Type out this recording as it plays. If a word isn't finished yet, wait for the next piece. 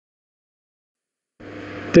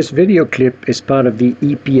This video clip is part of the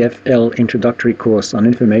EPFL introductory course on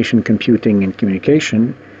information computing and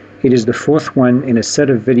communication. It is the fourth one in a set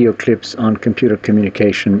of video clips on computer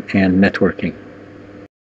communication and networking.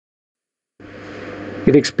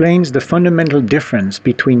 It explains the fundamental difference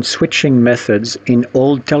between switching methods in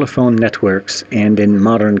old telephone networks and in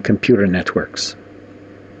modern computer networks.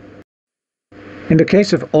 In the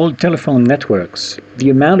case of old telephone networks, the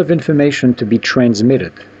amount of information to be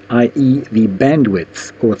transmitted, i.e. the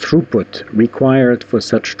bandwidth or throughput required for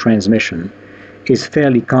such transmission, is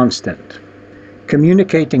fairly constant.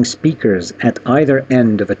 Communicating speakers at either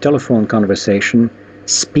end of a telephone conversation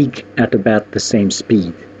speak at about the same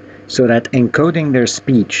speed, so that encoding their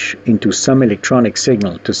speech into some electronic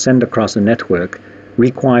signal to send across a network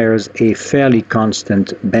requires a fairly constant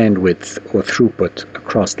bandwidth or throughput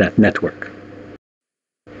across that network.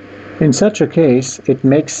 In such a case, it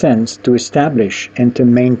makes sense to establish and to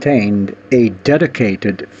maintain a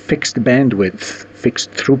dedicated fixed bandwidth, fixed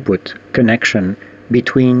throughput connection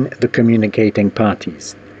between the communicating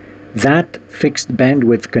parties. That fixed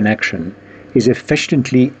bandwidth connection is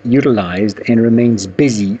efficiently utilized and remains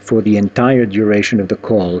busy for the entire duration of the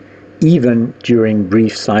call, even during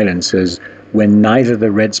brief silences when neither the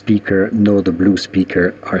red speaker nor the blue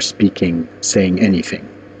speaker are saying anything.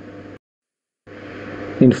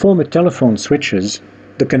 In former telephone switches,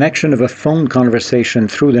 the connection of a phone conversation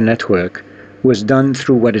through the network was done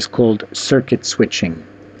through what is called circuit switching.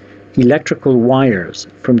 Electrical wires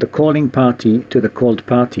from the calling party to the called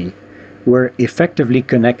party were effectively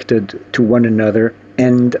connected to one another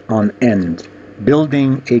end on end,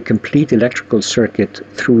 building a complete electrical circuit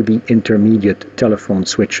through the intermediate telephone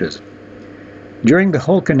switches. During the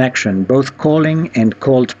whole connection, both calling and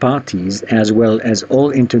called parties, as well as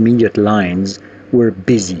all intermediate lines, were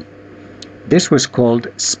busy. This was called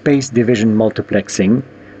space division multiplexing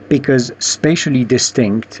because spatially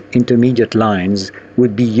distinct intermediate lines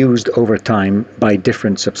would be used over time by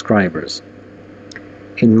different subscribers.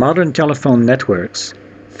 In modern telephone networks,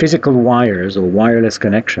 physical wires or wireless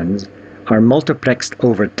connections are multiplexed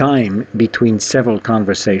over time between several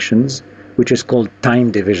conversations, which is called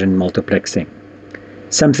time division multiplexing.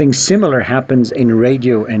 Something similar happens in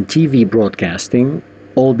radio and TV broadcasting,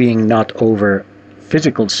 all being not over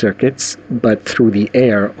physical circuits, but through the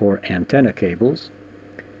air or antenna cables.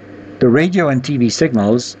 The radio and TV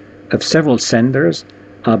signals of several senders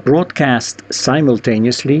are broadcast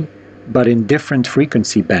simultaneously, but in different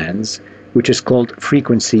frequency bands, which is called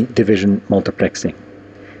frequency division multiplexing.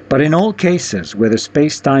 But in all cases, whether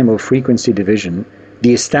space-time or frequency division,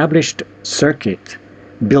 the established circuit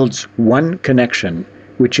builds one connection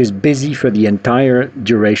which is busy for the entire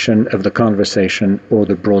duration of the conversation or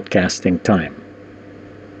the broadcasting time.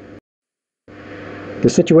 The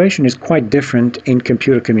situation is quite different in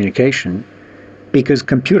computer communication because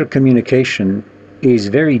computer communication is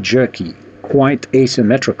very jerky, quite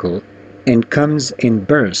asymmetrical, and comes in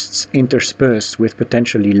bursts interspersed with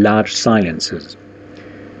potentially large silences.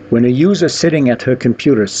 When a user sitting at her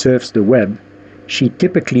computer surfs the web, she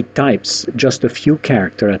typically types just a few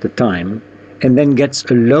characters at a time and then gets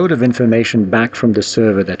a load of information back from the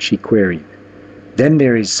server that she queried. Then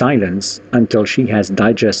there is silence until she has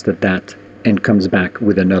digested that and comes back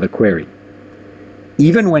with another query.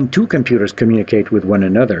 Even when two computers communicate with one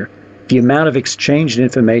another, the amount of exchanged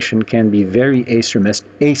information can be very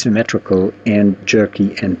asymmetrical and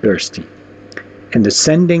jerky and bursty. And the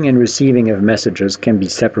sending and receiving of messages can be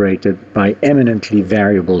separated by eminently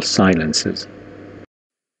variable silences.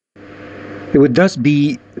 It would thus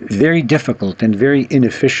be very difficult and very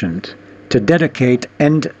inefficient to dedicate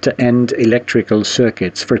end-to-end electrical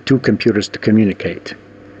circuits for two computers to communicate.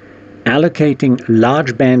 Allocating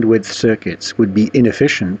large bandwidth circuits would be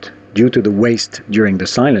inefficient due to the waste during the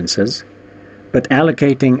silences, but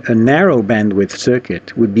allocating a narrow bandwidth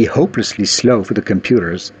circuit would be hopelessly slow for the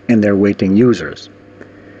computers and their waiting users.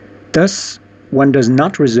 Thus, one does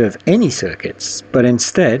not reserve any circuits, but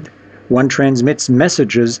instead one transmits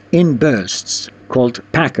messages in bursts called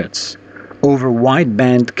packets over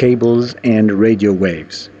wideband cables and radio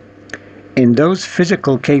waves. In those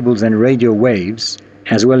physical cables and radio waves,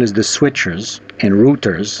 as well as the switchers and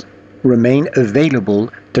routers, remain available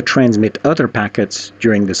to transmit other packets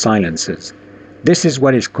during the silences. This is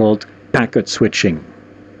what is called packet switching.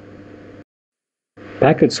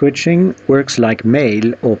 Packet switching works like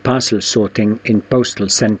mail or parcel sorting in postal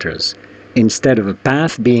centers. Instead of a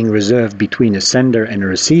path being reserved between a sender and a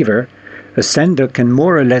receiver, a sender can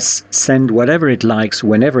more or less send whatever it likes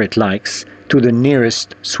whenever it likes to the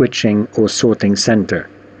nearest switching or sorting center.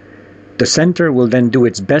 The center will then do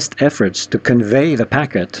its best efforts to convey the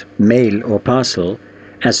packet, mail or parcel,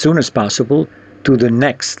 as soon as possible to the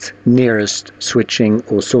next nearest switching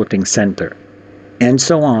or sorting center, and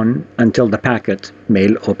so on until the packet,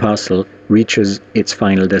 mail or parcel, reaches its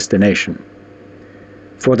final destination.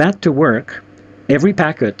 For that to work, every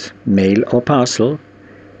packet, mail or parcel,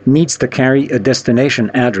 needs to carry a destination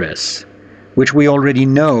address, which we already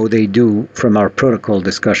know they do from our protocol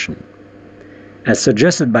discussion. As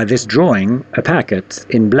suggested by this drawing, a packet,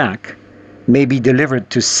 in black, may be delivered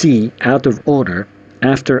to C out of order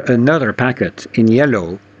after another packet, in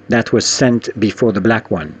yellow, that was sent before the black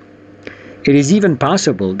one. It is even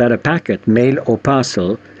possible that a packet, mail or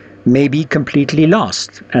parcel, may be completely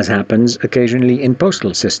lost, as happens occasionally in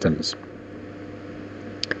postal systems.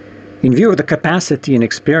 In view of the capacity and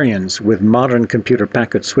experience with modern computer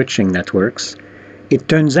packet switching networks, it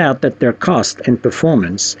turns out that their cost and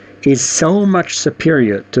performance is so much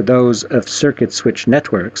superior to those of circuit switch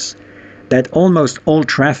networks that almost all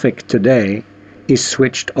traffic today is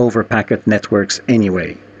switched over packet networks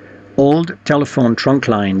anyway. Old telephone trunk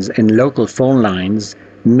lines and local phone lines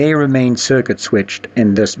may remain circuit switched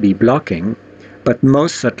and thus be blocking, but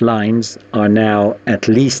most such lines are now at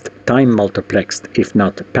least time multiplexed, if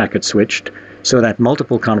not packet switched, so that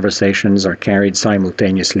multiple conversations are carried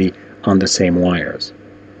simultaneously on the same wires.